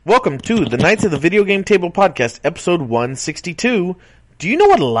Welcome to the Knights of the Video Game Table Podcast, episode 162. Do you know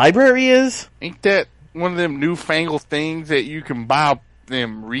what a library is? Ain't that one of them newfangled things that you can buy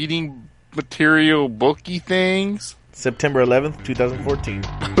them reading material booky things? September 11th, 2014.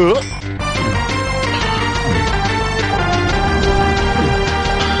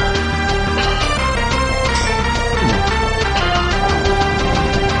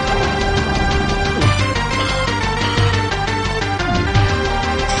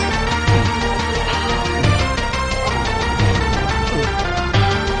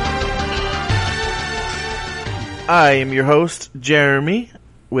 I am your host, Jeremy,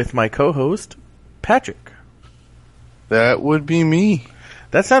 with my co-host, Patrick. That would be me.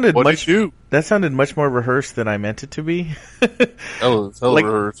 That sounded What much. did you? That sounded much more rehearsed than I meant it to be. Oh, so Like,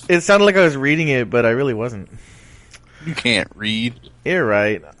 rehearsed. it sounded like I was reading it, but I really wasn't. You can't read. You're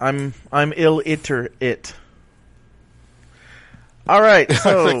right. I'm illiterate. All right, Like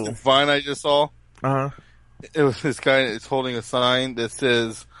so the vine I just saw. uh-huh. It was this guy is holding a sign that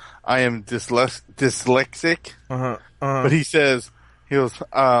says, "I am dyslexic," but he says he was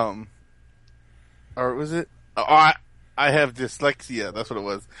or was it? Oh, I have dyslexia. That's what it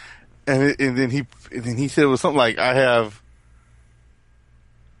was, and then he said it was something like, "I have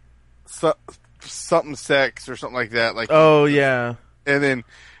something sex" or something like that. Like, Oh yeah. and then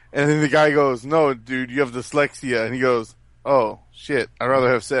the guy goes, "No, dude, you have dyslexia," and he goes, "Oh shit, I'd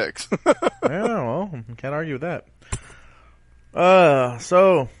rather have sex." Yeah, well, can't argue with that.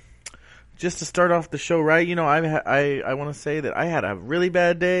 So just to start off the show right, you know, I want to say that I had a really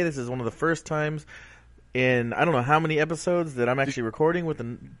bad day. This is one of the first times in I don't know how many episodes that I'm actually recording with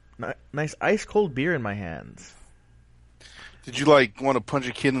a nice ice cold beer in my hands. Did you want to punch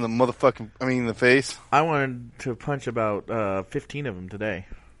a kid in the face? I wanted to punch about 15 of them today.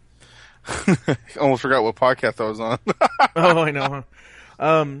 Almost forgot what podcast I was on. Oh, I know.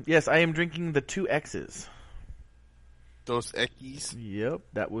 Yes, I am drinking the 2X's. Dos Equis. Yep,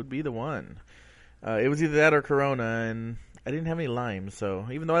 that would be the one. It was either that or Corona, and I didn't have any lime, so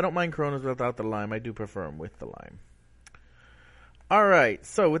even though I don't mind Coronas without the lime, I do prefer them with the lime. Alright,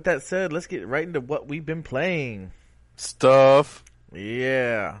 so with that said, let's get right into what we've been playing. Stuff.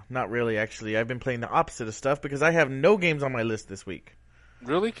 Yeah, not really, actually. I've been playing the opposite of stuff because I have no games on my list this week.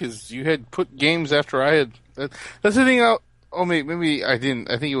 Really? Because you had put games after I had. That's the thing. Oh, maybe I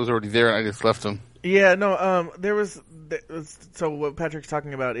didn't. I think it was already there and I just left them. Yeah, no, there was so what Patrick's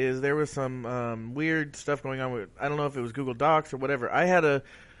talking about is there was some weird stuff going on with, I don't know if it was Google Docs or whatever.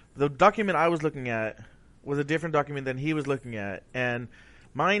 The document I was looking at was a different document than he was looking at, and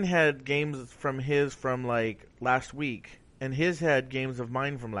mine had games from his from like last week, and his had games of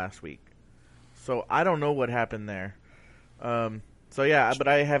mine from last week. So I don't know what happened there. So yeah, but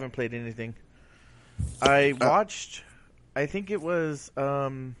I haven't played anything. I watched, I think it was,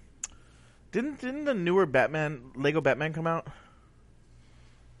 didn't the newer Lego Batman come out?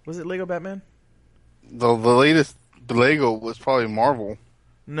 Was it Lego Batman? The latest Lego was probably Marvel.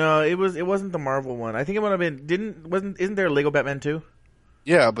 No, it wasn't the Marvel one. I think it would have been, isn't there a Lego Batman 2?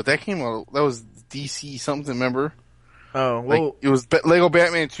 Yeah, but that came out, that was DC something, remember? Oh, well. It was Lego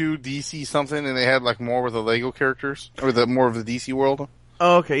Batman 2, DC something, and they had more with the Lego characters, or more of the DC world.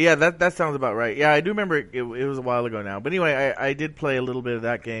 Oh, okay, yeah, that sounds about right. Yeah, I do remember it was a while ago now. But anyway, I did play a little bit of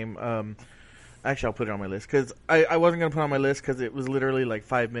that game. Actually, I'll put it on my list, because I wasn't going to put it on my list because it was literally like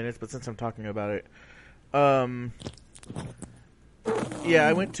 5 minutes, but since I'm talking about it. Yeah,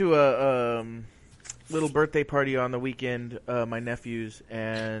 I went to a little birthday party on the weekend, my nephew's,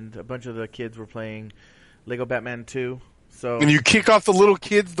 and a bunch of the kids were playing Lego Batman 2. So And you kick off the little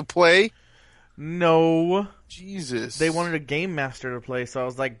kids to play? No. Jesus. They wanted a game master to play, so I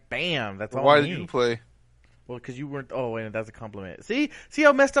was like, bam, that's all Why I did need. you play? Well, because you weren't... Oh, wait, that's a compliment. See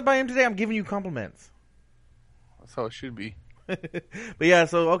how messed up I am today? I'm giving you compliments. That's how it should be. But yeah,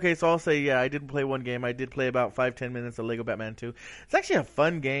 so I'll say, yeah, I did play one game. I did play about 5-10 minutes of Lego Batman 2. It's actually a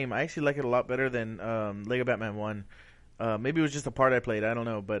fun game. I actually like it a lot better than Lego Batman 1. Maybe it was just the part I played. I don't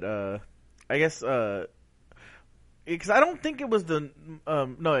know. But I guess... because I don't think it was the...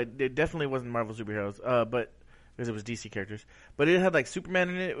 no, it definitely wasn't Marvel Superheroes. But because it was DC characters. But it had like Superman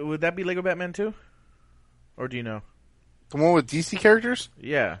in it. Would that be Lego Batman 2? Or do you know? The one with DC characters?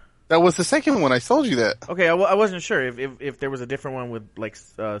 Yeah. That was the second one. I told you that. Okay, I wasn't sure if there was a different one with like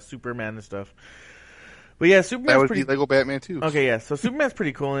Superman and stuff. But yeah, Superman's That would pretty... be Lego Batman 2. Okay, yeah. So Superman's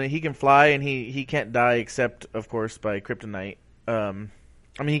pretty cool, and he can fly, and he can't die except, of course, by kryptonite.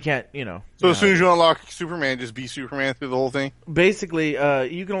 I mean, he can't, So as soon as you unlock Superman, just be Superman through the whole thing? Basically,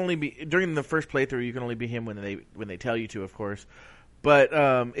 you can only be... During the first playthrough, you can only be him when they tell you to, of course. But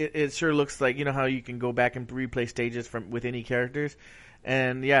it sure looks like, how you can go back and replay stages with any characters.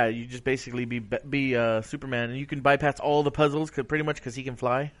 And yeah, you just basically be Superman, and you can bypass all the puzzles pretty much because he can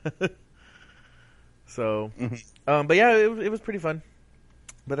fly. So, but yeah, it was pretty fun.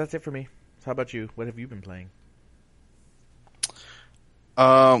 But that's it for me. So how about you? What have you been playing?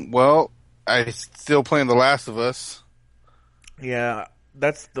 Well, I'm still playing The Last of Us. Yeah,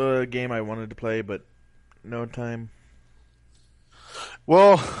 that's the game I wanted to play, but no time.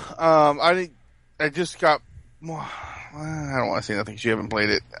 Well, I just got. Well, I don't want to say nothing because you haven't played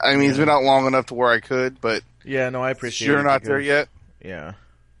it. I mean, It's been out long enough to where I could, but yeah, no, I appreciate. You're not there yet. Yeah,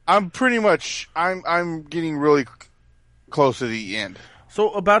 I'm pretty much. I'm getting really close to the end.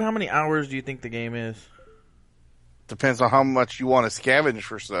 So, about how many hours do you think the game is? Depends on how much you want to scavenge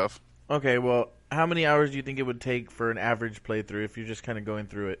for stuff. Okay, well, how many hours do you think it would take for an average playthrough if you're just kind of going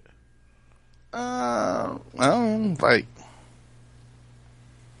through it? Well, probably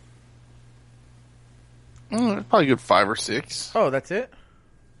a good 5 or 6. Oh, that's it?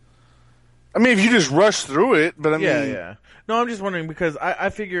 I mean, if you just rush through it, but I mean... Yeah. No, I'm just wondering because I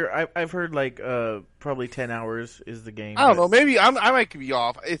figure I've heard probably 10 hours is the game. I don't know. Maybe I might be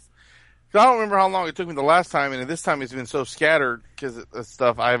off. I don't remember how long it took me the last time, and this time it's been so scattered because of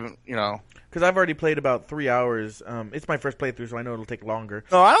stuff I haven't, Because I've already played about 3 hours. It's my first playthrough, so I know it'll take longer.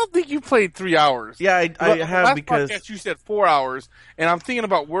 No, I don't think you played 3 hours. Yeah, I have because... Last podcast you said 4 hours, and I'm thinking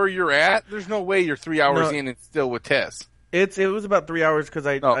about where you're at. There's no way you're 3 hours in and still with Tess. It was about 3 hours because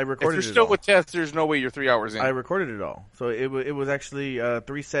I recorded it all. If you're still with Tess, there's no way you're 3 hours in. I recorded it all. So it was actually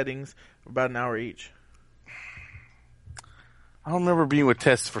 3 settings, about an hour each. I don't remember being with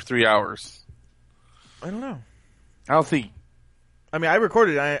Tess for 3 hours. I don't know. I don't think... I mean, I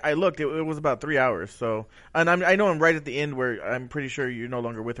recorded it. I looked. It was about 3 hours. So, and I know I'm right at the end where I'm pretty sure you're no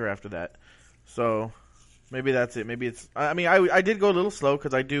longer with her after that. So, maybe that's it. Maybe it's... I mean, I did go a little slow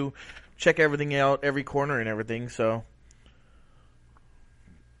because I do check everything out, every corner and everything, so...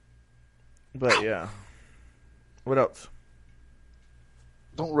 But yeah. What else?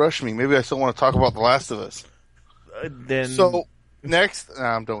 Don't rush me. Maybe I still want to talk about The Last of Us. So, next...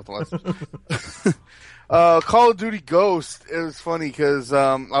 I'm done with The Last of Us. Call of Duty Ghost. It was funny because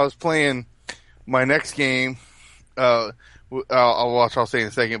I was playing my next game. I'll say in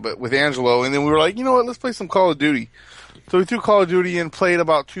a second, but with Angelo, and then we were like, you know what? Let's play some Call of Duty. So we threw Call of Duty and played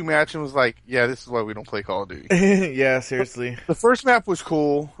about 2 matches and was like, yeah, this is why we don't play Call of Duty. Yeah, seriously. The first map was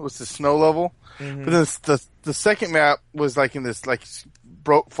cool. It was the snow level. Mm-hmm. But then the second map was like in this like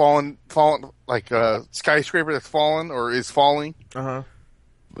fallen like skyscraper that's fallen or is falling. Uh-huh.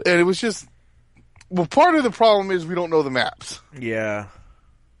 And it was just... Well, part of the problem is we don't know the maps. Yeah.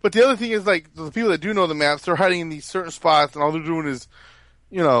 But the other thing is, like, the people that do know the maps, they're hiding in these certain spots, and all they're doing is,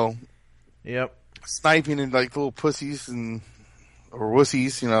 Yep. sniping in, like, little pussies or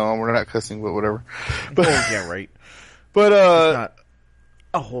wussies, we're not cussing, but whatever. But, yeah, right. But, it's not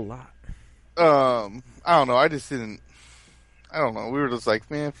a whole lot. I don't know, I don't know, we were just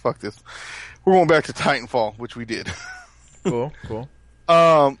like, man, fuck this. We're going back to Titanfall, which we did. Cool.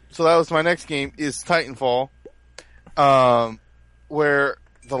 So that was my next game, is Titanfall, where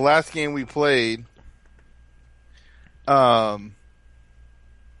the last game we played, we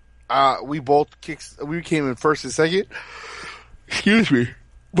came in first and second. Excuse me.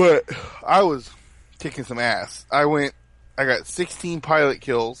 But I was kicking some ass. I got 16 pilot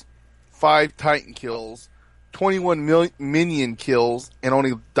kills, 5 Titan kills, 21 minion kills, and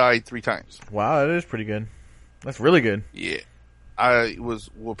only died 3 times. Wow, that is pretty good. That's really good. Yeah. I was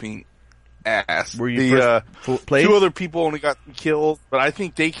whooping ass. Were you first place? 2 other people only got killed, but I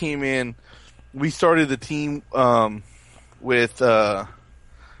think they came in. We started the team with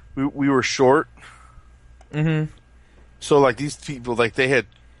we were short. Mm-hmm. So like these people, like they had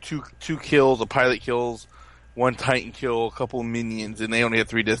two kills, a pilot kills, 1 Titan kill, a couple of minions, and they only had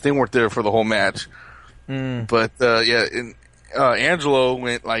 3 deaths. They weren't there for the whole match. Mm. But and Angelo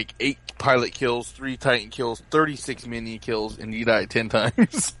went like 8 pilot kills, 3 Titan kills, 36 minion kills, and he died 10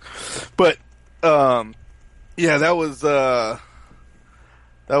 times. But yeah, that was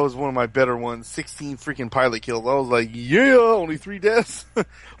one of my better ones. 16 freaking pilot kills. I was like, yeah, only 3 deaths.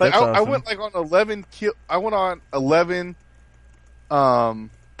 Like awesome. I went like on 11 kill. I went on 11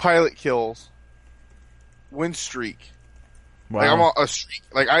 pilot kills win streak. Wow. Like I'm on a streak.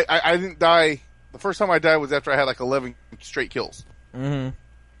 Like I didn't die. The first time I died was after I had like 11 straight kills. Mm-hmm.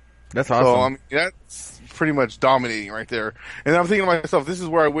 That's awesome. So I mean, that's pretty much dominating right there. And I'm thinking to myself, this is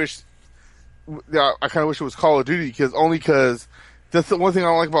where I kind of wish it was Call of Duty because that's the one thing I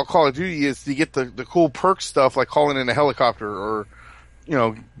don't like about Call of Duty is to get the cool perk stuff like calling in a helicopter or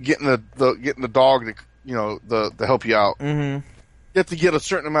getting the dog to to help you out. Mm-hmm. you have to get a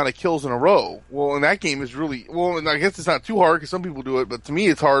certain amount of kills in a row. Well, in that game is really well, and I guess it's not too hard because some people do it, but to me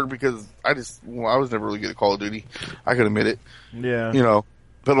it's hard because I was never really good at Call of Duty. I could admit it. Yeah. You know,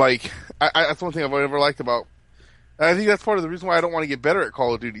 but like that's one thing I've ever liked about. And I think that's part of the reason why I don't want to get better at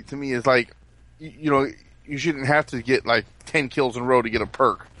Call of Duty. To me, is like, you know, you shouldn't have to get like 10 kills in a row to get a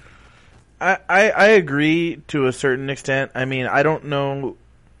perk. I agree to a certain extent. I mean, I don't know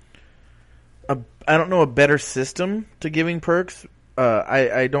a better system to giving perks.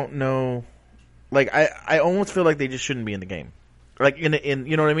 I don't know. Like I almost feel like they just shouldn't be in the game. Like in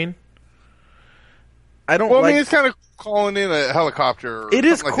you know what I mean? I don't. Well, I mean, it's kind of calling in a helicopter. It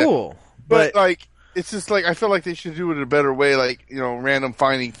is cool, like but like it's just like I feel like they should do it in a better way. Like, you know, random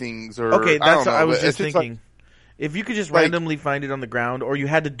finding things or okay. That's what I was just thinking. Like, if you could just randomly find it on the ground, or you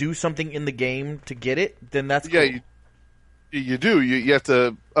had to do something in the game to get it, then that's cool. Yeah. You do. You have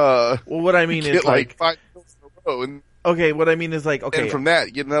to. Well, what I mean is like 5 kills in a row, and okay. What I mean is like okay. And from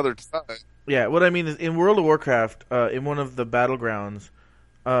that, get another time. Yeah. What I mean is in World of Warcraft, in one of the battlegrounds,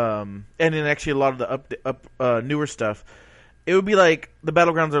 and in actually a lot of the newer stuff, it would be like the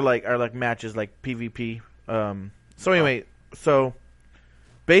battlegrounds are like matches like PvP. So anyway, so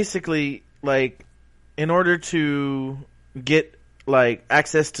basically like in order to get like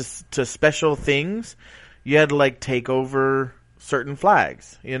access to special things, you had to like take over certain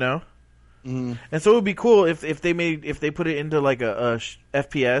flags, you know? Mm. And so it would be cool if they put it into like a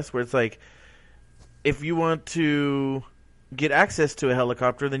FPS where it's like if you want to get access to a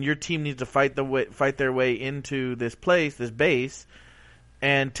helicopter, then your team needs to fight their way into this base,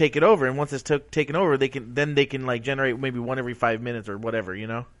 and take it over. And once it's taken over, they can like generate maybe one every 5 minutes or whatever, you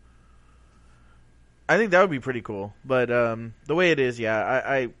know. I think that would be pretty cool. But the way it is,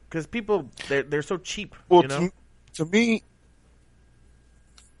 yeah, because people they're so cheap. Well, you know? to me,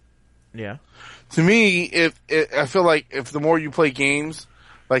 yeah. To me, I feel like if the more you play games,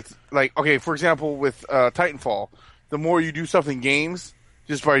 like okay, for example, with Titanfall, the more you do stuff in games,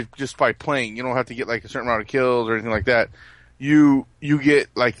 just by playing, you don't have to get like a certain amount of kills or anything like that. You get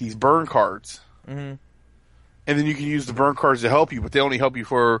like these burn cards, mm-hmm. and then you can use the burn cards to help you, but they only help you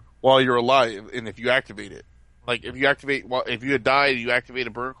for while you're alive, and if you activate it. Like if you had died and you activate a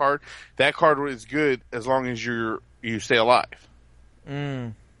burn card, that card is good as long as you stay alive.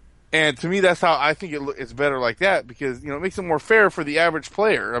 Mm. And to me, that's how I think it's better like that because, you know, it makes it more fair for the average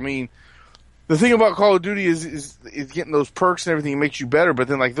player. I mean, the thing about Call of Duty is getting those perks and everything makes you better, but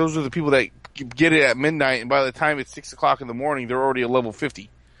then like those are the people that get it at midnight, and by the time it's 6 o'clock in the morning, they're already at level 50,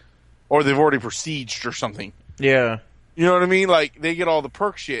 or they've already besieged or something. Yeah. You know what I mean? Like, they get all the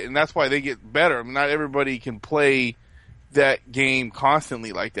perk shit, and that's why they get better. I mean, not everybody can play that game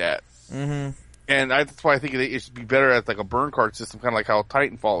constantly like that. Mm-hmm. And that's why I think it should be better at like a burn card system, kind of like how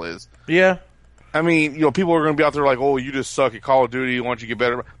Titanfall is. Yeah. I mean, you know, people are going to be out there like, oh, you just suck at Call of Duty. Why don't you get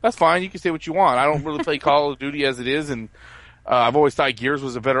better? That's fine. You can say what you want. I don't really play Call of Duty as it is, and I've always thought Gears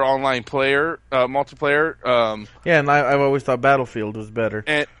was a better online multiplayer. Yeah, and I've always thought Battlefield was better.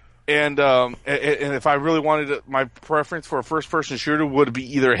 And if I really wanted my preference for a first-person shooter would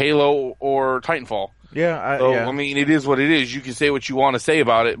be either Halo or Titanfall. Yeah, I mean, it is what it is. You can say what you want to say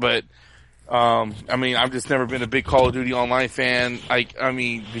about it, but I mean, I've just never been a big Call of Duty Online fan. I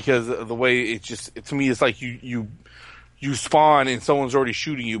mean, because of the way it just, to me, it's like you spawn and someone's already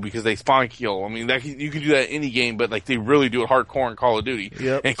shooting you because they spawn kill. I mean, you can do that in any game, but like they really do it hardcore in Call of Duty.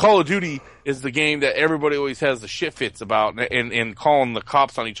 Yep. And Call of Duty is the game that everybody always has the shit fits about and calling the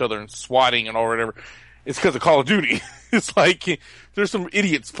cops on each other and swatting and all whatever. It's because of Call of Duty. It's like there's some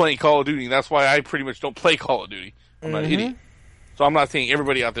idiots playing Call of Duty, and that's why I pretty much don't play Call of Duty. I'm not an idiot. So I'm not saying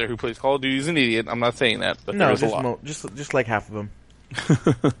everybody out there who plays Call of Duty is an idiot. I'm not saying that, but there's a lot. Just like half of them.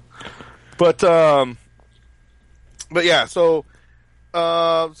 But yeah. So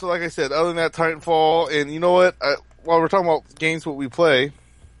like I said, other than that, Titanfall, and you know what? While we're talking about games, what we play,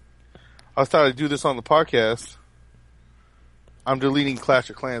 I was trying to do this on the podcast. I'm deleting Clash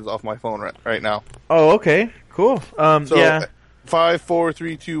of Clans off my phone right now. Oh, okay, cool. So yeah. 5, 4,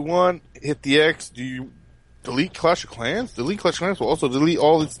 3, 2, 1. Hit the X. Do you delete Clash of Clans? Delete Clash of Clans will also delete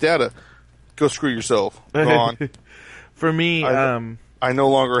all its data. Go screw yourself. Gone. For me, I no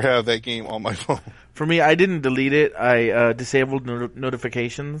longer have that game on my phone. For me, I didn't delete it. I disabled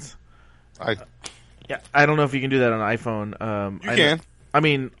notifications. I don't know if you can do that on iPhone. You can. I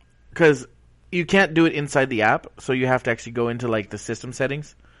mean, because you can't do it inside the app, so you have to actually go into like the system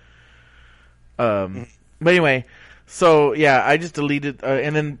settings. But anyway, so yeah, I just deleted,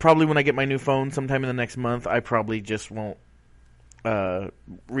 and then probably when I get my new phone sometime in the next month, I probably just won't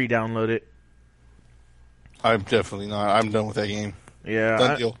re-download it. I'm definitely not. I'm done with that game. Yeah.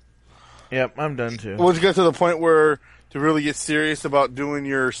 Done deal. Yep, I'm done too. Once you get to the point where to really get serious about doing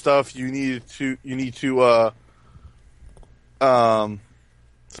your stuff, you need to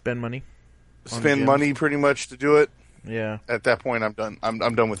spend money. Spend money pretty much to do it. Yeah. At that point, I'm done.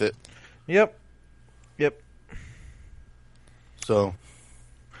 I'm done with it. Yep. So.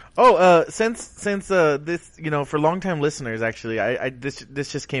 Oh, since this, for longtime listeners, actually,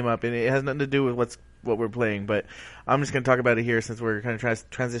 this just came up, and it has nothing to do with what we're playing, but I'm just going to talk about it here since we're kind of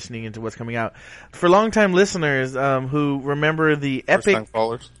transitioning into what's coming out. For longtime listeners, who remember the epic,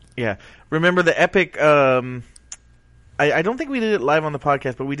 remember the epic. I don't think we did it live on the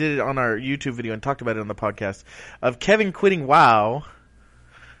podcast, but we did it on our YouTube video and talked about it on the podcast of Kevin quitting WoW.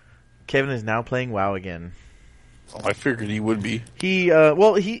 Kevin is now playing WoW again. Oh, I figured he would be. He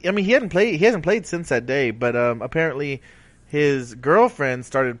hasn't played since that day, but apparently his girlfriend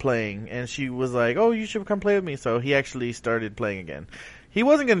started playing, and she was like, "Oh, you should come play with me." So he actually started playing again. He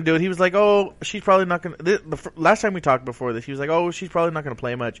wasn't going to do it. He was like, "Oh, she's probably not going to." Last time we talked before this, he was like, "Oh, she's probably not going to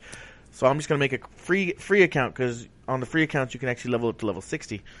play much." So I'm just going to make a free account, because on the free accounts you can actually level up to level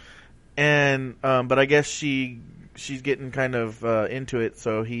 60. And but I guess she's getting kind of into it,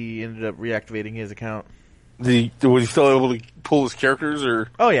 so he ended up reactivating his account. Was he still able to pull his characters, or?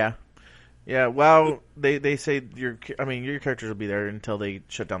 Oh yeah. WoW, they say your characters will be there until they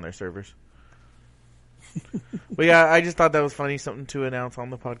shut down their servers. But yeah, I just thought that was funny, something to announce on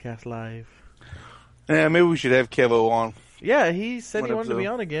the podcast live. Yeah, maybe we should have Kevo on. Yeah, he said he wanted to be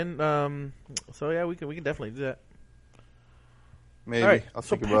on again. So yeah, we can definitely do that. Maybe. Right, I'll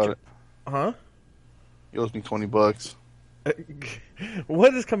think about it. Huh? He owes me $20.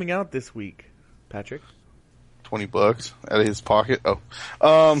 What is coming out this week, Patrick? $20 out of his pocket.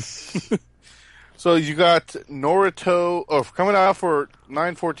 Oh. So you got Naruto, coming out for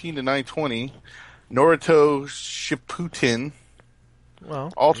 9/14 to 9/20. Naruto Shippuden.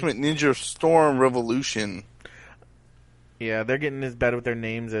 Well, Ultimate Ninja Storm Revolution. Yeah, they're getting as bad with their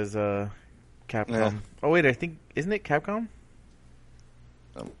names as Capcom. Yeah. Oh wait, I think, isn't it Capcom?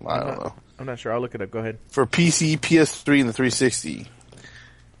 I don't know. I'm not sure. I'll look it up. Go ahead. For PC, PS3, and the 360.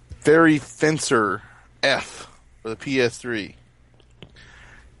 Fairy Fencer F for the PS3.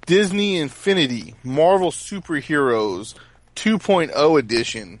 Disney Infinity Marvel Superheroes 2.0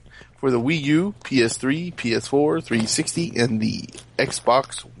 edition for the Wii U, PS3, PS4, 360, and the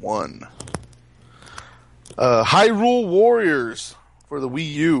Xbox One. Hyrule Warriors for the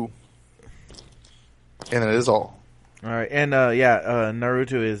Wii U. And that is all. All right, and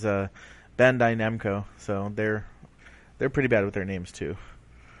Naruto is Bandai Namco, so they're pretty bad with their names too.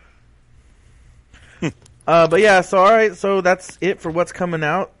 But yeah, so all right, so that's it for what's coming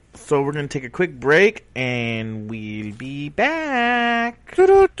out. So we're gonna take a quick break, and we'll be back.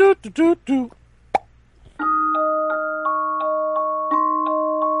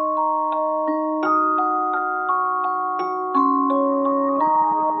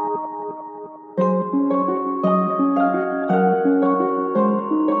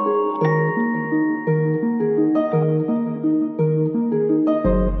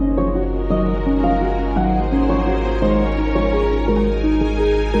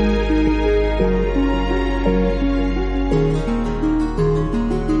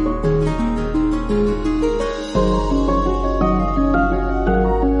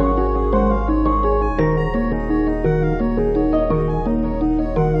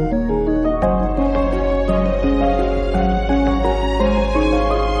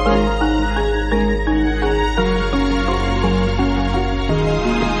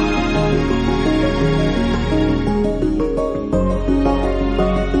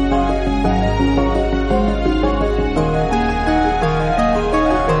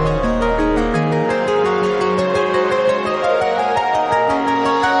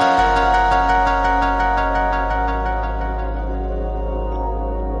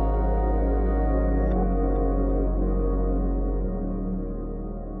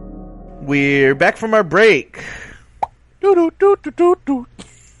 We're back from our break.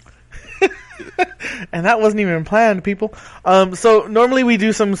 And that wasn't even planned, people. So normally we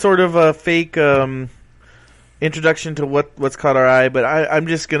do some sort of a fake introduction to what's caught our eye, but I'm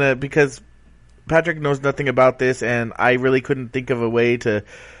just gonna, because Patrick knows nothing about this, and I really couldn't think of a way to,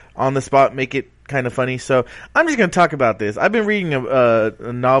 on the spot, make it kind of funny. So I'm just gonna talk about this. I've been reading a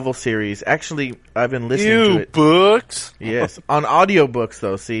novel series. Actually, I've been listening to it. Books? Yes, on audiobooks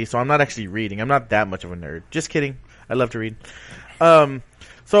though. See, so I'm not actually reading. I'm not that much of a nerd. Just kidding. I love to read.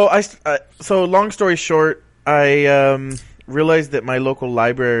 So long story short, I realized that my local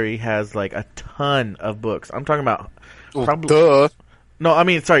library has like a ton of books. I'm talking about ton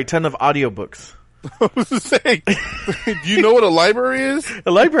of audiobooks. I was to say, do you know what a library is?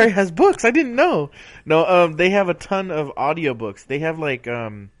 A library has books. I didn't know. No, they have a ton of audiobooks. They have like,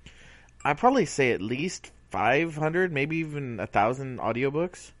 I'd probably say at least 500, maybe even 1,000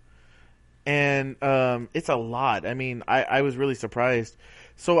 audiobooks. And it's a lot. I mean, I was really surprised.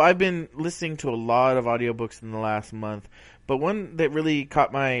 So I've been listening to a lot of audiobooks in the last month. But one that really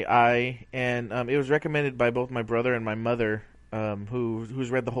caught my eye, and it was recommended by both my brother and my mother,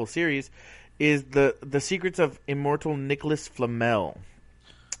 who's read the whole series, is the Secrets of Immortal Nicholas Flamel.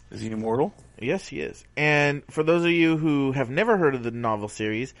 Is he immortal? Yes, he is. And for those of you who have never heard of the novel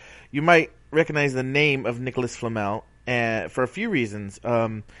series, you might recognize the name of Nicholas Flamel for a few reasons.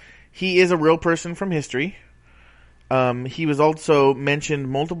 He is a real person from history. He was also mentioned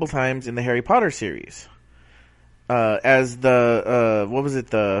multiple times in the Harry Potter series as the what was it?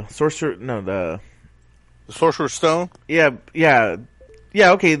 The sorcerer? No, the Sorcerer's Stone. Yeah.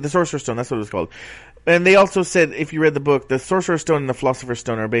 Okay, the Sorcerer's Stone. That's what it was called. And they also said, if you read the book, the Sorcerer's Stone and the Philosopher's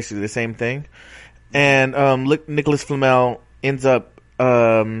Stone are basically the same thing. And Nicholas Flamel ends up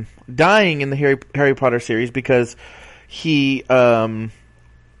dying in the Harry Potter series because they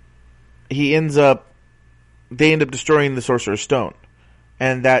end up destroying the Sorcerer's Stone,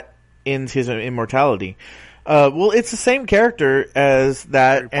 and that ends his immortality. Well, it's the same character as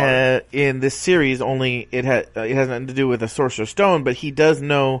that in this series, only it has nothing to do with the Sorcerer's Stone, but he does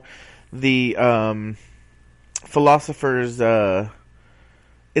know the philosopher's.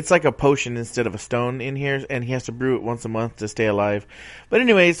 It's like a potion instead of a stone in here, and he has to brew it once a month to stay alive. But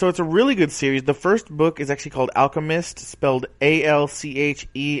anyway, so it's a really good series. The first book is actually called Alchemist, spelled Alchemyst.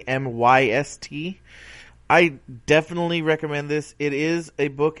 I definitely recommend this. It is a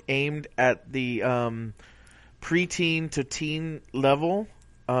book aimed at the preteen to teen level,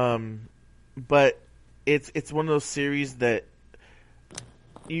 but it's one of those series that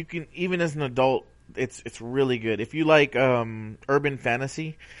you can, even as an adult, it's really good. If you like urban fantasy,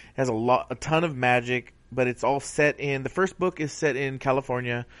 it has a ton of magic, but it's all set in. The first book is set in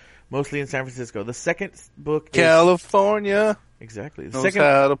California, mostly in San Francisco. The second book California. Exactly. The knows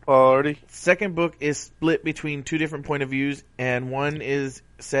how to party. Second book is split between two different point of views, and one is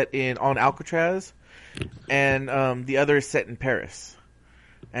set on Alcatraz, and the other is set in Paris.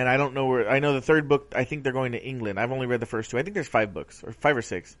 And I don't know where. I know the third book, I think they're going to England. I've only read the first two. I think there's 5 books, or 5 or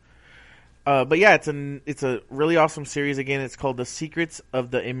 6. But yeah, it's a really awesome series. Again, it's called The Secrets of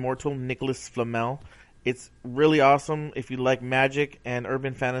the Immortal Nicholas Flamel. It's really awesome. If you like magic and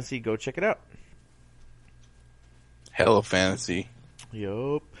urban fantasy, go check it out. Hella fantasy.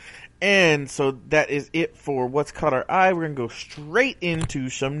 Yup. And so that is it for What's Caught Our Eye. We're going to go straight into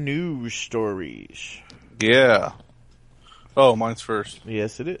some news stories. Yeah. Oh, mine's first.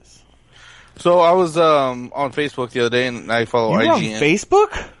 Yes, it is. So I was on Facebook the other day, and I follow IGN. On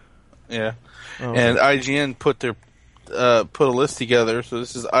Facebook? Yeah. Oh, and IGN put a list together. So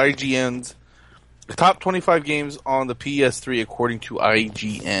this is IGN's top 25 games on the PS3 according to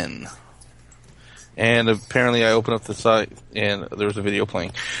IGN. And apparently I opened up the site and there was a video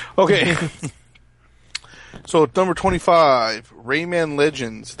playing. Okay. So number 25, Rayman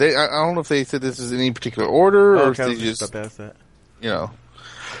Legends. I don't know if they said this is in any particular order or if they just that. You know.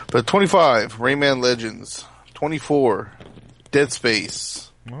 But 25, Rayman Legends. 24, Dead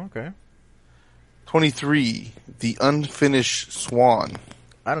Space. Okay. 23, The Unfinished Swan.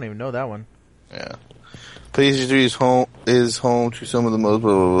 I don't even know that one. Yeah. PlayStation 3 is home to some of the most.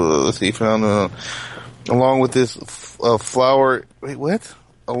 Blah, blah, blah, let's see. Along with this, Flower. Wait, what?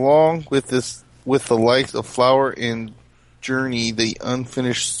 Along with the likes of Flower and Journey, The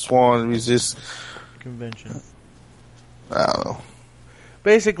Unfinished Swan resists convention. I don't know.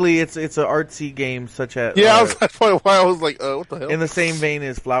 Basically, it's an artsy game such as that's why I was like, what the hell? In the same vein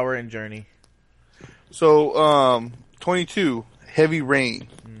as Flower and Journey. So, 22, Heavy Rain.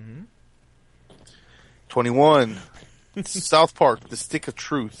 Mm-hmm. 21, South Park: The Stick of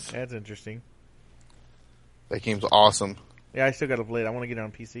Truth. That's interesting. That game's awesome. Yeah, I still got to play it. I want to get it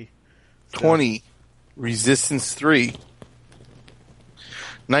on PC. 20, Resistance 3.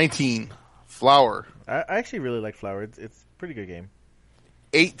 19, Flower. I actually really like Flower. It's a pretty good game.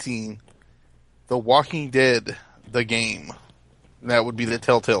 18, The Walking Dead, the game. That would be the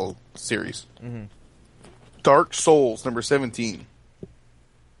Telltale series. Mm-hmm. Dark Souls, number 17.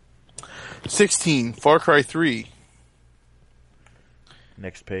 16, Far Cry 3.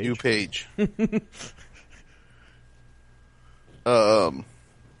 Next page. New page.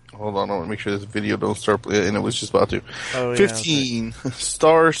 Hold on, I want to make sure this video don't start, and it was just about to. 15, okay.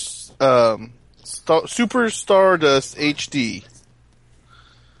 Super Stardust HD.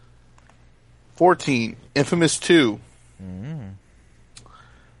 14, Infamous 2.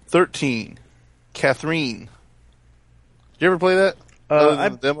 13, Catherine. Did you ever play that?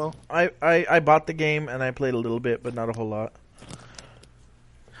 The demo? I bought the game and I played a little bit, but not a whole lot.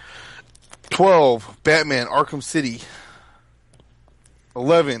 12, Batman Arkham City.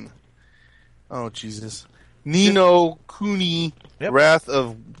 11, oh Jesus, Ni no Kuni, Wrath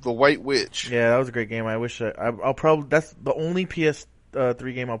of the White Witch. Yeah, that was a great game. I wish I'll probably, that's the only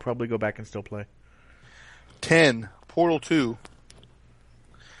PS3 game I'll probably go back and still play. 10, Portal 2.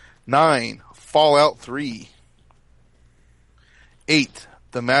 9, Fallout 3. 8,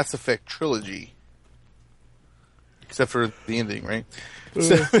 the Mass Effect trilogy. Except for the ending, right?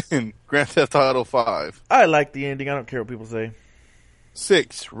 7, Grand Theft Auto 5. I like the ending. I don't care what people say.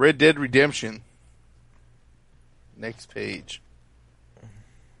 6, Red Dead Redemption. Next page.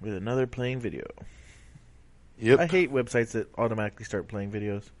 With another playing video. Yep. I hate websites that automatically start playing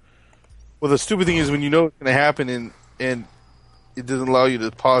videos. Well, the stupid thing is when you know it's going to happen and it doesn't allow you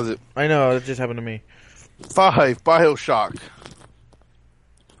to pause it. I know. It just happened to me. 5, BioShock.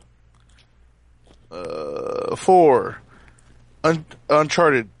 4,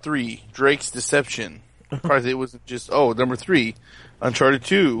 Uncharted 3, Drake's Deception. Surprised it wasn't just, number 3, Uncharted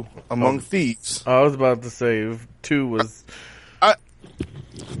 2, Among Thieves. I was about to say 2 was...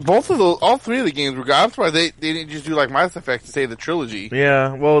 all three of the games were good. I'm surprised they didn't just do like Mass Effect to say the trilogy.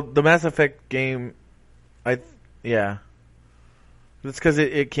 Yeah, well, the Mass Effect game, yeah. It's because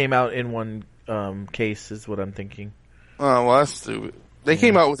it came out in one case, is what I'm thinking. Oh, well, that's stupid. They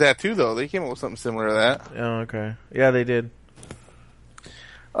came out with that too, though. They came out with something similar to that. Oh, okay. Yeah, they did.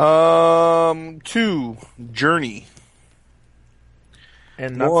 2, Journey.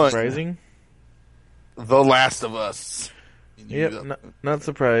 And not 1, surprising. The Last of Us. Yep, not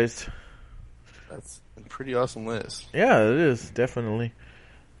surprised. That's a pretty awesome list. Yeah, it is, definitely.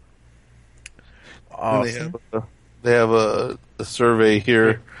 Awesome. They have a survey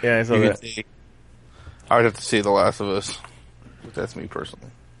here. Yeah, I saw that. I would have to say The Last of Us. But that's me personally.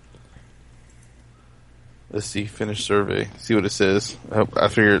 Let's see, finish survey. See what it says. I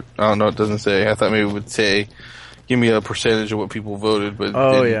figured, I don't know, it doesn't say. I thought maybe it would say, give me a percentage of what people voted, but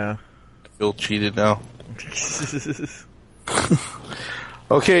yeah. I feel cheated now.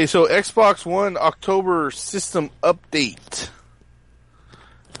 Okay, so Xbox One October system update.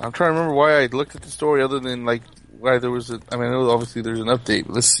 I'm trying to remember why I looked at the story other than like why there was I know obviously there's an update.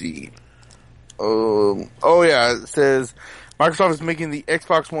 Let's see. It says Microsoft is making the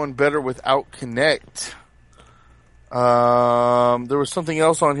Xbox One better without Kinect. There was something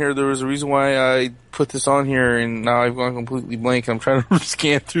else on here. There was a reason why I put this on here, and now I've gone completely blank. I'm trying to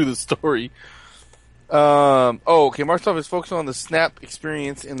scan through the story. Okay. Microsoft is focusing on the Snap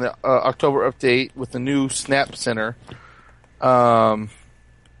experience in the October update with the new Snap Center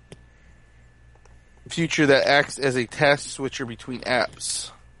feature that acts as a task switcher between apps.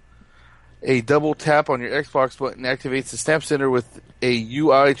 A double tap on your Xbox button activates the Snap Center with a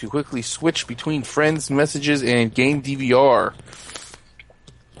UI to quickly switch between friends, messages, and game DVR.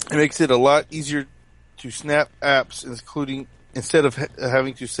 It makes it a lot easier to snap apps, including instead of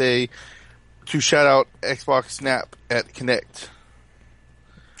having to say to shout out Xbox Snap at Kinect.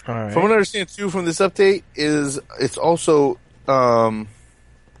 All right. From what I understand too from this update is it's also doing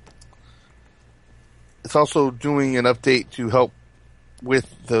an update to help with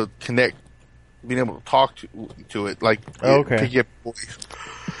the Kinect being able to talk to it, like pick up voice.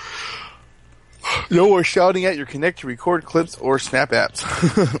 No more shouting at your Kinect to record clips or snap apps.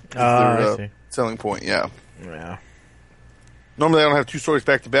 I see. Selling point, yeah. Yeah. Normally I don't have two stories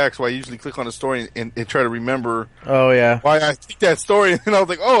back to back, so I usually click on a story and try to remember why I think that story, and I was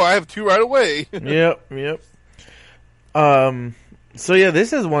like, I have two right away. Yep. So yeah,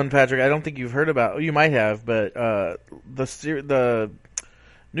 this is one, Patrick, I don't think you've heard about. You might have, but the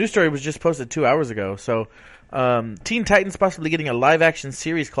news story was just posted 2 hours ago. So Teen Titans possibly getting a live-action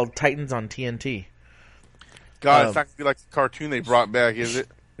series called Titans on TNT. God, it's not going to be like the cartoon they brought back, is it?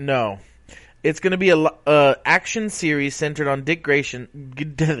 No. It's going to be a action series centered on Dick Grayson.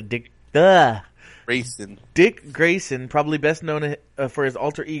 Dick Grayson, probably best known for his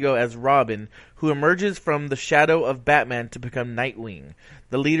alter ego as Robin, who emerges from the shadow of Batman to become Nightwing,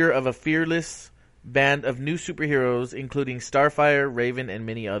 the leader of a fearless band of new superheroes, including Starfire, Raven, and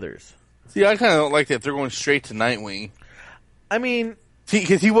many others. See, I kind of don't like that they're going straight to Nightwing. I mean,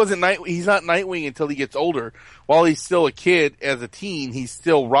 because he's not Nightwing until he gets older. While he's still a kid, as a teen, he's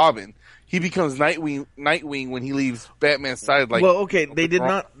still Robin. He becomes Nightwing when he leaves Batman's side.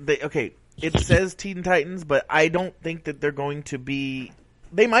 It says Teen Titans, but I don't think that they're going to be.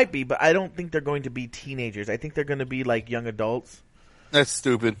 They might be, but I don't think they're going to be teenagers. I think they're going to be like young adults. That's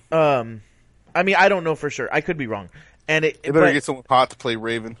stupid. I mean, I don't know for sure. I could be wrong. And they better get someone hot to play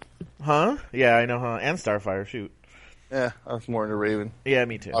Raven. Huh? Yeah, I know, huh? And Starfire, shoot. Yeah, I was more into Raven. Yeah,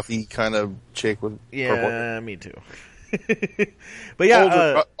 me too. Coffee kind of chick with yeah, purple. Me too. But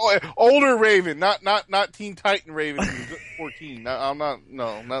yeah, older Raven, not Teen Titan Raven who's 14. I'm not,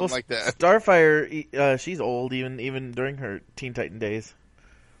 nothing like that. Starfire, she's old even during her Teen Titan days.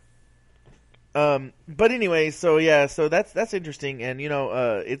 But anyway, so that's interesting, and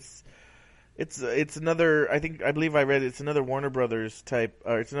it's another. I believe I read it's another Warner Brothers type,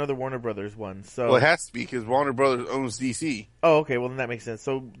 or it's another Warner Brothers one. So well, it has to be because Warner Brothers owns DC. Oh, okay. Well, then that makes sense.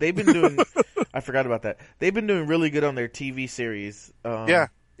 So they've been doing. I forgot about that. They've been doing really good on their TV series. Yeah.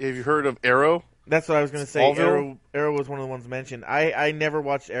 Have you heard of Arrow? That's what I was going to say. Arrow was one of the ones mentioned. I never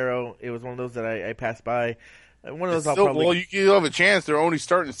watched Arrow. It was one of those that I passed by. One of those I'll probably. Well, you have a chance. They're only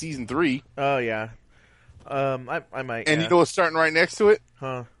starting season 3. Oh yeah. I might. And you know what's starting right next to it?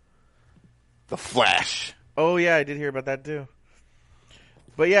 Huh. The Flash. Oh yeah, I did hear about that too.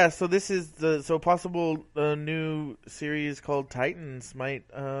 But yeah, so this is the possible new series called Titans might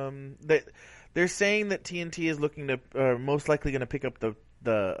they're saying that TNT is looking to most likely going to pick up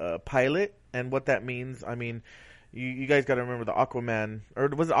the pilot, and what that means. I mean, you guys got to remember the Aquaman, or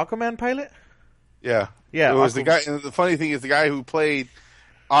was it Aquaman pilot? Yeah, yeah. It was the guy. And the funny thing is, the guy who played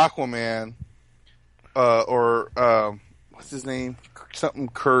Aquaman, what's his name? Something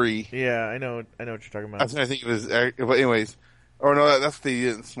Curry. Yeah, I know what you're talking about. I think it was. But anyways. Or no, that's what they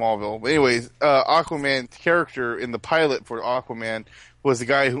did in Smallville. But anyways, Aquaman's character in the pilot for Aquaman was the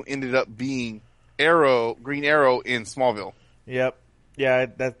guy who ended up being Green Arrow in Smallville. Yep. Yeah,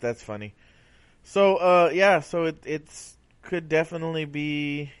 that's funny. So, so it's could definitely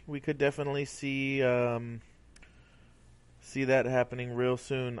be, we could definitely see that happening real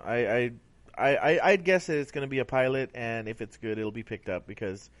soon. I'd guess that it's going to be a pilot, and if it's good, it'll be picked up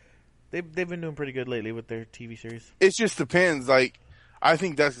because they've been doing pretty good lately with their TV series. It just depends. Like, I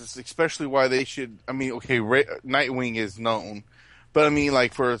think that's especially why they should. I mean, okay, Nightwing is known, but I mean,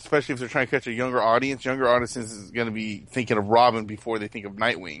 like, especially if they're trying to catch a younger audiences is going to be thinking of Robin before they think of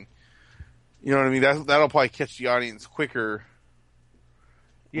Nightwing. You know what I mean? That'll probably catch the audience quicker.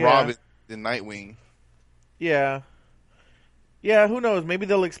 Yeah. Robin than Nightwing. Yeah. Yeah, who knows? Maybe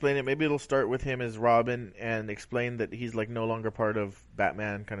they'll explain it. Maybe it'll start with him as Robin and explain that he's like no longer part of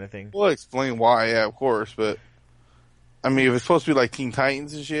Batman kind of thing. We'll explain why, yeah, of course, but I mean, if it's supposed to be like Teen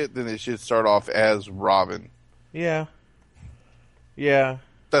Titans and shit, then it should start off as Robin. Yeah. Yeah.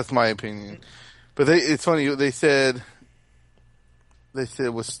 That's my opinion. But it's funny, they said with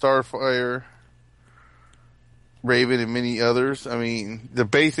Starfire, Raven, and many others, I mean, the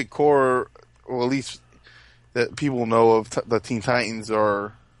basic core, or at least that people know of the Teen Titans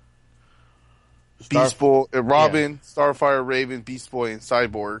are Beast Boy, Robin, yeah. Starfire, Raven, Beast Boy, and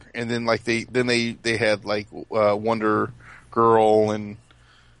Cyborg, and then like they had like Wonder Girl and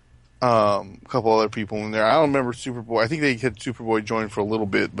a couple other people in there. I don't remember Superboy. I think they had Superboy join for a little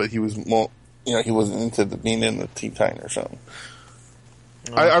bit, but he was he wasn't into being in the Teen Titan or something.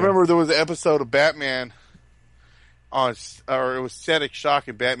 Okay. I remember there was an episode of Batman or it was Static Shock,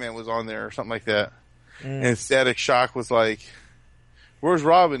 and Batman was on there or something like that. And Static Shock was like, "Where's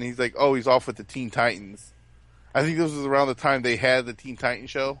Robin?" He's like, "Oh, he's off with the Teen Titans." I think this was around the time they had the Teen Titan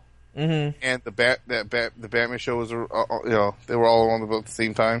show, and the Batman show was, they were all on about the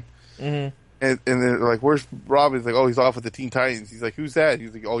same time. And they're like, "Where's Robin?" He's like, "Oh, he's off with the Teen Titans." He's like, "Who's that?"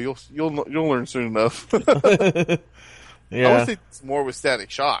 He's like, "Oh, you'll learn soon enough." Yeah, I would say it's more with Static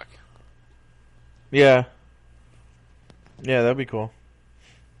Shock. Yeah, that'd be cool.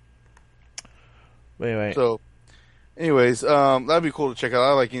 Anyway. So, anyways, that'd be cool to check out.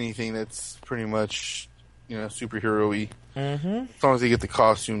 I like anything that's pretty much, superhero-y. As long as they get the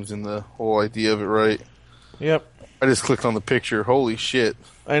costumes and the whole idea of it right. Yep. I just clicked on the picture. Holy shit.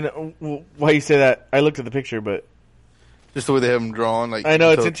 I know. Why you say that? I looked at the picture, but just the way they have them drawn. Like, I know,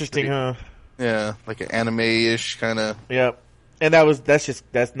 it's interesting, huh? Yeah, like an anime-ish kind of. Yep. And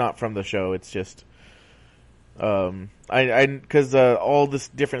that's not from the show. It's just, because all the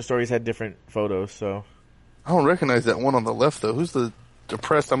different stories had different photos, so. I don't recognize that one on the left, though. Who's the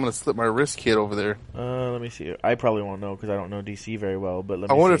depressed, I'm going to slip my wrist kid over there? Let me see. I probably won't know because I don't know DC very well,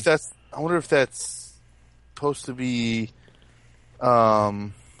 but I wonder if that's supposed to be,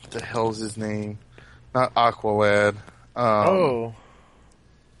 what the hell's his name? Not Aqualad.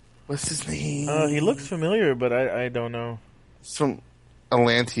 What's his name? He looks familiar, but I don't know. It's from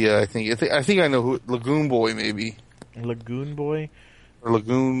Atlantia, I think. I think I know who. Lagoon Boy, maybe. Lagoon Boy? Or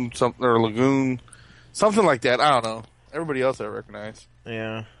Lagoon something like that. I don't know. Everybody else I recognize.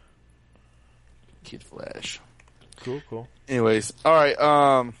 Yeah. Kid Flash. Cool. Anyways, all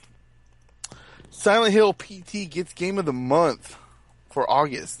right. Silent Hill PT gets Game of the Month for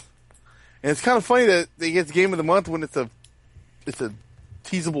August. And it's kind of funny that they get the game of the month when it's a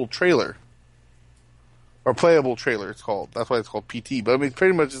teasable trailer. Or playable trailer, it's called. That's why it's called PT. But I mean,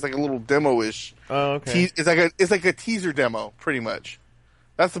 pretty much it's like a little demo-ish. Oh, okay. It's like a teaser demo, pretty much.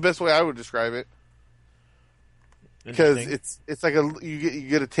 That's the best way I would describe it. Because it's like you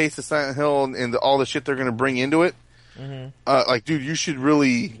get a taste of Silent Hill and all the shit they're going to bring into it. Mm-hmm. Like, dude, you should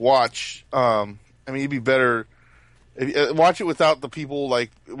really watch. I mean, it'd be better watch it without the people,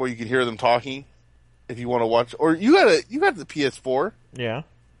 like where you could hear them talking. If you want to watch, or you got the PS4. Yeah.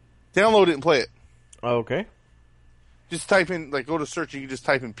 Download it and play it. Oh, okay. Just type in, like, go to search and you just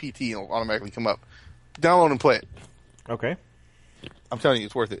type in PT and it'll automatically come up. Download and play it. Okay. I'm telling you,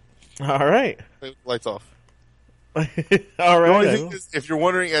 it's worth it. All right. Lights off. All right. The only thing is, if you're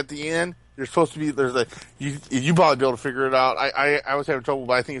wondering at the end, you're supposed to be, you probably be able to figure it out. I was having trouble,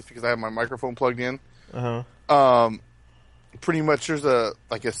 but I think it's because I have my microphone plugged in. Uh-huh. Pretty much there's a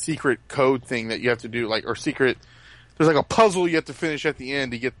secret code thing that you have to do, there's like a puzzle you have to finish at the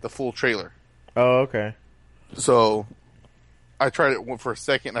end to get the full trailer. Oh, okay. So, I tried it for a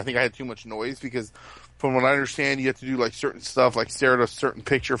second, and I think I had too much noise, because from what I understand, you have to do, like, certain stuff, like stare at a certain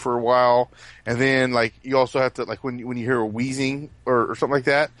picture for a while, and then, like, you also have to, like, when you hear a wheezing or something like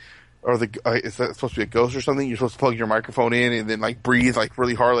that, or it's supposed to be a ghost or something, you're supposed to plug your microphone in and then, like, breathe, like,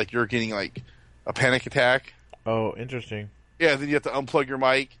 really hard, like you're getting, like, a panic attack. Oh, interesting. Yeah, then you have to unplug your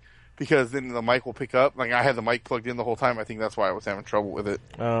mic, because then the mic will pick up. Like, I had the mic plugged in the whole time. I think that's why I was having trouble with it.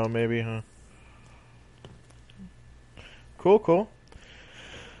 Oh, maybe, huh? Cool.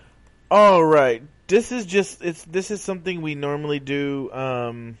 All right. This is something we normally do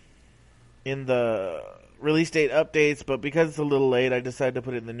in the release date updates, but because it's a little late, I decided to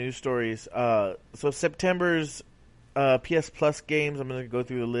put it in the news stories. So September's PS Plus games, I'm going to go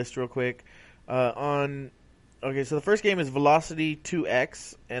through the list real quick. Okay, so the first game is Velocity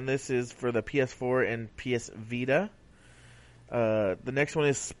 2X, and this is for the PS4 and PS Vita. The next one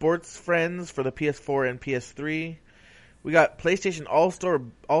is Sports Friends for the PS4 and PS3. We got PlayStation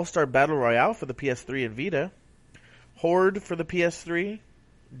All-Star Battle Royale for the PS3 and Vita. Horde for the PS3.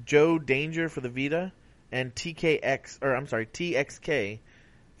 Joe Danger for the Vita. And TXK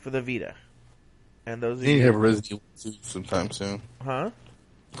for the Vita. And those. They need to have Resident Evil 2 sometime soon. Huh?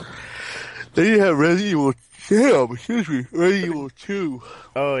 They need to have Resident Evil 2.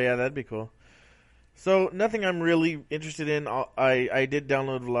 Oh yeah, that'd be cool. So nothing I'm really interested in. I did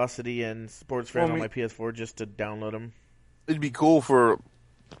download Velocity and Sports Friend on my PS4 just to download them. It'd be cool for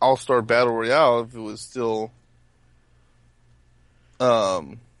All-Star Battle Royale if it was still.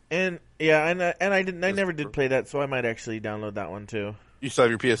 And yeah, and I never did play that, so I might actually download that one too. You still have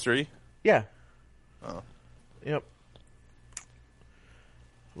your PS3? Yeah. Oh. Yep.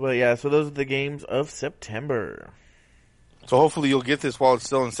 Well, yeah. So those are the games of September. So hopefully you'll get this while it's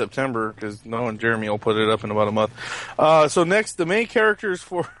still in September, because knowing Jeremy will put it up in about a month. So next, the main characters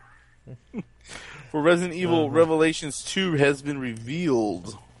for Resident Evil Revelations 2 has been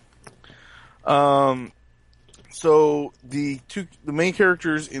revealed. So the main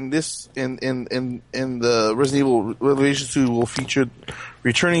characters in this in the Resident Evil Revelations 2 will feature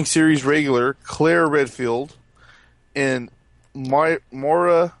returning series regular Claire Redfield and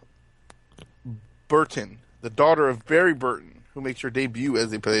Maura Burton, the daughter of Barry Burton, who makes her debut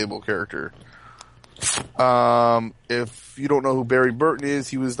as a playable character. If you don't know who Barry Burton is,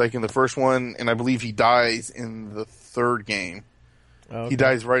 he was like in the first one, and I believe he dies in the third game. Okay. He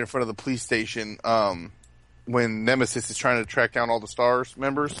dies right in front of the police station when Nemesis is trying to track down all the STARS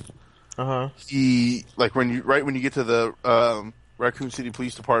members. He, like, when you get to the Raccoon City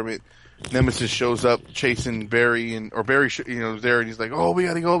Police Department, Nemesis shows up chasing Barry, or Barry, is there, and he's like, "Oh, we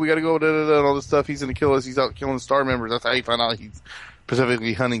gotta go, da da da," and all this stuff. He's gonna kill us. He's out killing STAR members. That's how you find out he's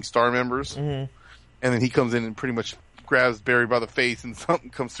specifically hunting STAR members. Mm-hmm. And then he comes in and pretty much grabs Barry by the face, and something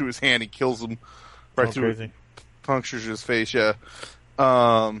comes through his hand. He kills him right through, crazy. Punctures his face. Yeah.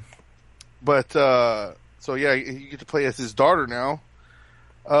 So yeah, you get to play as his daughter now.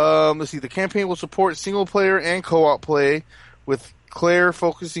 Let's see. The campaign will support single player and co-op play, with Claire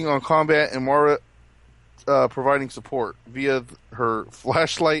focusing on combat and Mara providing support via her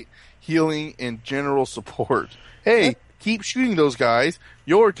flashlight, healing, and general support. Hey, keep shooting those guys.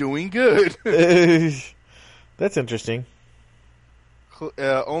 You're doing good. That's interesting.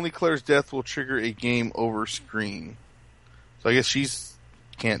 Only Claire's death will trigger a game over screen. So I guess she's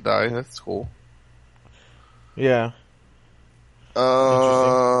can't die. That's cool. Yeah.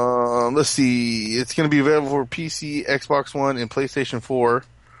 Let's see. It's going to be available for PC, Xbox One, and PlayStation 4.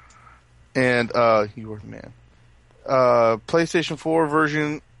 And you were the man. PlayStation 4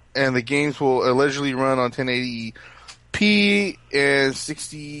 version, and the games will allegedly run on 1080p 1080p and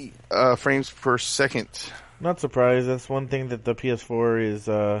 60 frames per second. Not surprised. That's one thing that the PS4 is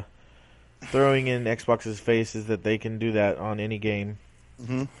throwing in Xbox's face, is that they can do that on any game.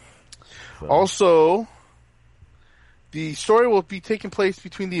 Mm-hmm. So. Also, the story will be taking place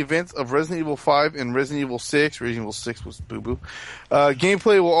between the events of Resident Evil 5 and Resident Evil 6. Resident Evil 6 was boo-boo.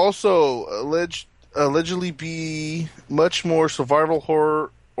 Gameplay will also allegedly be much more survival horror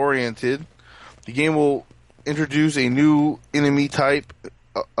oriented. The game will introduce a new enemy type,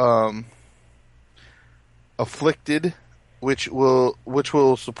 Afflicted, which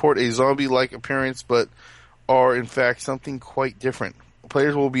will support a zombie-like appearance, but are in fact something quite different.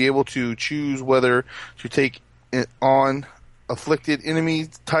 Players will be able to choose whether to take on afflicted enemy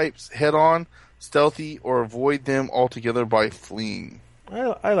types head-on, stealthy, or avoid them altogether by fleeing.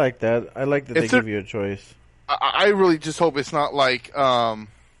 I like that. I like that they give you a choice. I really just hope it's not like Resident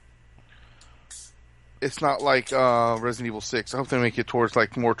Evil 6. I hope they make it towards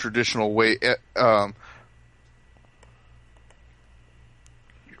like more traditional way.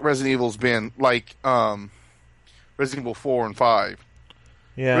 Resident Evil's been like Resident Evil 4 and 5.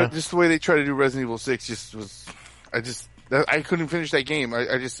 Yeah, just the way they try to do Resident Evil 6 just was. I couldn't finish that game.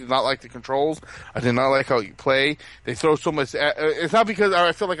 I just did not like the controls. I did not like how you play. They throw so much. It's not because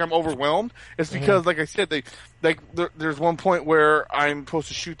I feel like I'm overwhelmed. It's because, like I said, there's one point where I'm supposed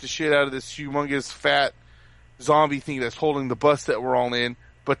to shoot the shit out of this humongous fat zombie thing that's holding the bus that we're all in.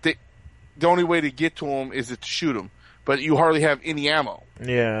 But the only way to get to him is to shoot him. But you hardly have any ammo.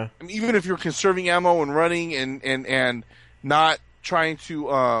 Yeah. I mean, even if you're conserving ammo and running and not trying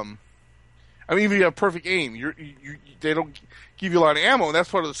to, I mean, even if you have perfect aim, they don't give you a lot of ammo, and that's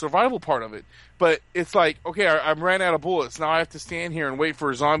part of the survival part of it. But it's like, okay, I ran out of bullets. Now I have to stand here and wait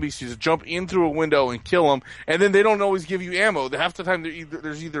for zombies to just jump in through a window and kill them, and then they don't always give you ammo. Half the time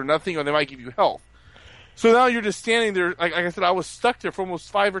there's either nothing or they might give you health. So now you're just standing there, like I said, I was stuck there for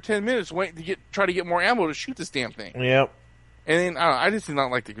almost 5 or 10 minutes waiting to try to get more ammo to shoot this damn thing. Yep. And then, I don't know, I just did not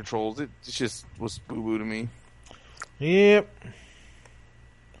like the controls. It just was boo-boo to me. Yep.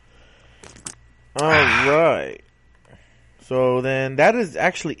 Alright. So then that is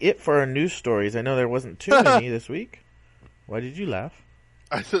actually it for our news stories. I know there wasn't too many this week. Why did you laugh?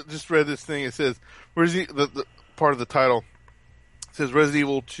 I just read this thing. It says, where's the part of the title? It says Resident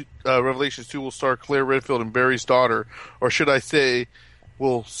Evil 2, Revelations 2 will star Claire Redfield and Barry's daughter, or should I say,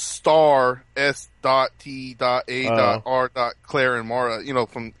 will star S.T.A.R. Claire and Mara,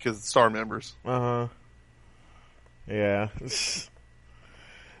 because it's star members. Uh-huh. Yeah.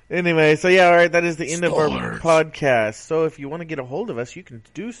 Anyway, so yeah, alright, that is the end of our podcast. So if you want to get a hold of us, you can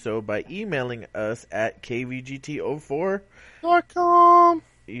do so by emailing us at kvgt04.com.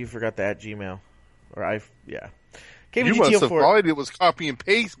 You forgot the @gmail. Yeah. KVGT04. You must have all I did was copy and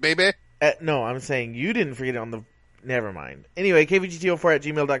paste, baby. No, I'm saying you didn't forget it on the... Never mind. Anyway,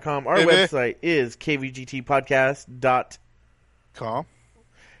 kvgt04@gmail.com. Our website is kvgtpodcast.com.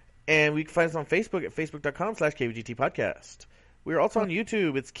 And we can find us on Facebook at facebook.com/kvgtpodcast. We're also on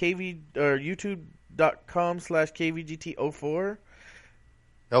YouTube. It's youtube.com/kvgt04.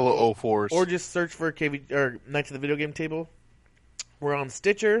 Hello, O4s. Or just search for Knights of the Video Game Table. We're on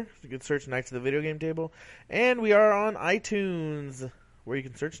Stitcher. You can search Knights of the Video Game Table. And we are on iTunes, where you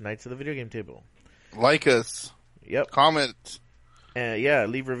can search Knights of the Video Game Table. Like us. Yep. Comment. Yeah,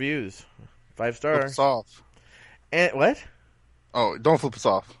 leave reviews. 5-star. Flip us off. And what? Oh, don't flip us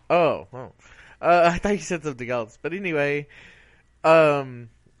off. Oh. I thought you said something else. But anyway, we are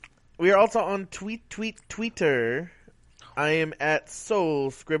also on Twitter. I am at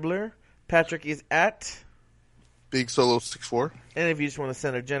Soul Scribbler. Patrick is at Big Solo 64. And if you just want to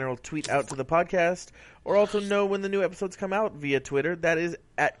send a general tweet out to the podcast, or also know when the new episodes come out via Twitter, that is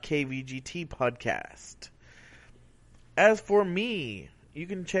at KVGT Podcast. As for me, you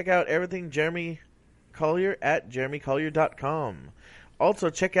can check out everything Jeremy Collier at jeremycollier.com. Also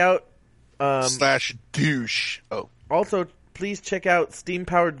check out /douche. Oh. Also, please check out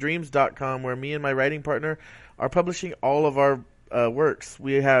steampowereddreams.com, where me and my writing partner are publishing all of our works.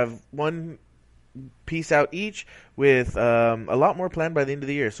 We have one piece out each with a lot more planned by the end of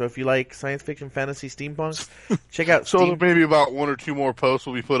the year. So if you like science fiction, fantasy, steampunk, check out So maybe about 1 or 2 more posts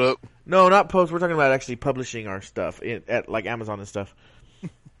will be put up? No, not posts. We're talking about actually publishing our stuff at like Amazon and stuff.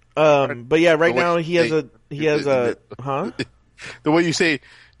 But yeah, right now he has a huh? The way you say,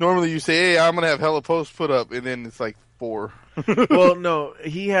 normally you say, hey, I'm going to have hella posts put up, and then it's like 4. Well, no,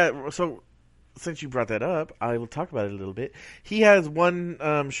 he had, so since you brought that up, I will talk about it a little bit. He has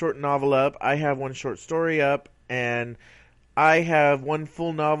one short novel up, I have one short story up, and I have one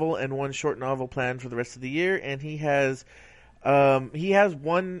full novel and one short novel planned for the rest of the year, and he has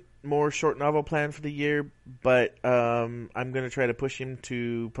one more short novel planned for the year, but I'm going to try to push him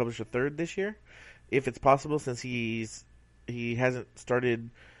to publish a third this year, if it's possible, since he hasn't started.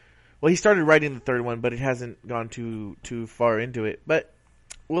 Well, he started writing the third one, but it hasn't gone too far into it. But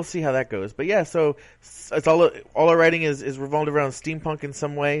we'll see how that goes. But yeah, so it's all our writing is revolved around steampunk in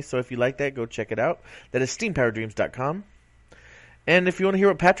some way. So if you like that, go check it out. That is steampowereddreams.com. And if you want to hear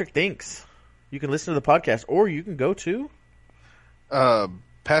what Patrick thinks, you can listen to the podcast, or you can go to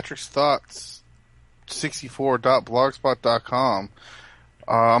Patrick's Thoughts 64.blogspot.com.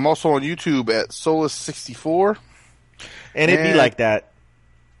 I'm also on YouTube at Solus64. And It Be Like That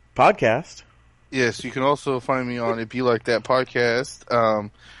podcast. Yes, you can also find me on It Be Like That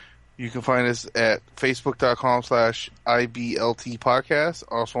podcast. You can find us at facebook.com/IBLT podcast.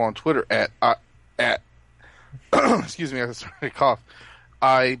 Also on Twitter at excuse me, I started to cough.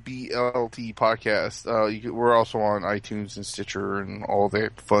 IBLT podcast. We're also on iTunes and Stitcher and all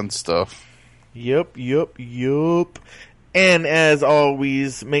that fun stuff. Yup. And as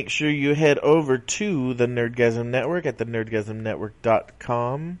always, make sure you head over to the Nerdgasm Network at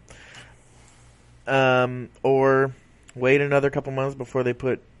thenerdgasmnetwork.com. Or wait another couple months before they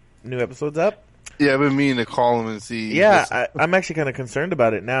put new episodes up. Yeah, I've been meaning to call them and see. Yeah, I'm actually kind of concerned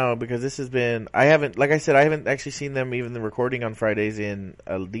about it now because this has been. I haven't actually seen them even the recording on Fridays in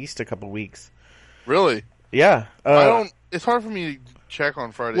at least a couple weeks. Really? Yeah. It's hard for me to check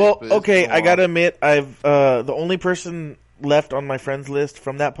on Fridays. Well, okay, I gotta admit, the only person left on my friends list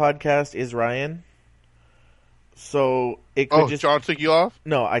from that podcast is Ryan. So it could just. John took you off?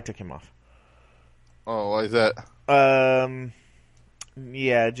 No, I took him off. Oh, why is that?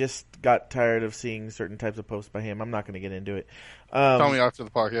 Yeah, just got tired of seeing certain types of posts by him. I'm not going to get into it. Tell me after the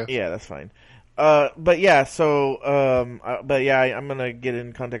podcast. Yeah, that's fine. But yeah, I'm going to get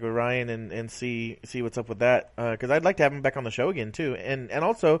in contact with Ryan and see what's up with that. Cause I'd like to have him back on the show again too. And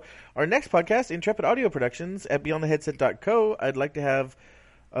also our next podcast, Intrepid Audio Productions at beyondtheheadset.co. I'd like to have,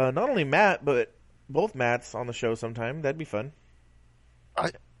 not only Matt, but both Matts on the show sometime. That'd be fun.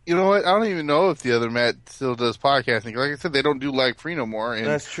 You know what? I don't even know if the other Matt still does podcasting. Like I said, they don't do Lag Free no more. And,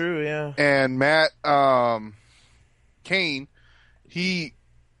 that's true, yeah. And Matt Kane, he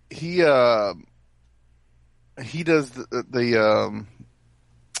does the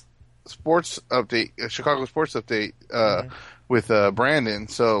sports update, Chicago sports update with Brandon.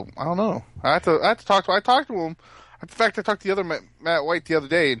 So I don't know. I have to talk to. I talked to him. In fact, I talked to the other Matt White the other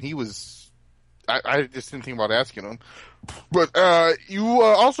day, and he was. I just didn't think about asking him. But you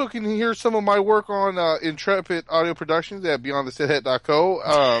also can hear some of my work on Intrepid Audio Productions at beyondtheheadset.co.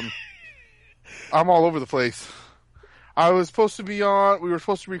 I'm all over the place. We were supposed to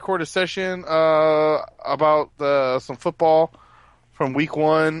record a session about some football from week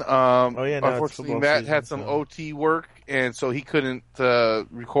one. Unfortunately, Matt had some OT work, and so he couldn't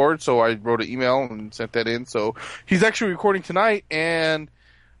record, so I wrote an email and sent that in. So he's actually recording tonight, and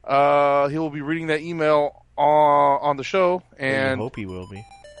he will be reading that email on the show, and I hope he will be.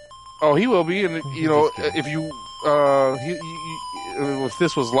 Oh, he will be, and if you if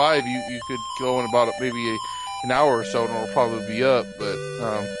this was live, you could go in about maybe an hour or so, and it'll probably be up. But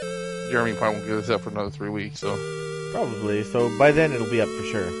Jeremy probably won't get this up for another 3 weeks, so probably. So by then, it'll be up for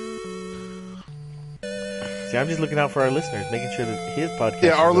sure. See, I'm just looking out for our listeners, making sure that his podcast.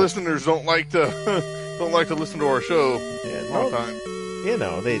 Yeah, our listeners don't like to listen to our show all the time. You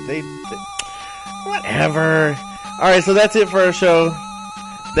know, they whatever. All right, so that's it for our show.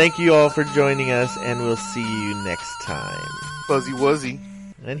 Thank you all for joining us, and we'll see you next time. Fuzzy Wuzzy.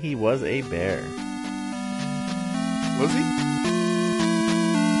 And he was a bear. Was he?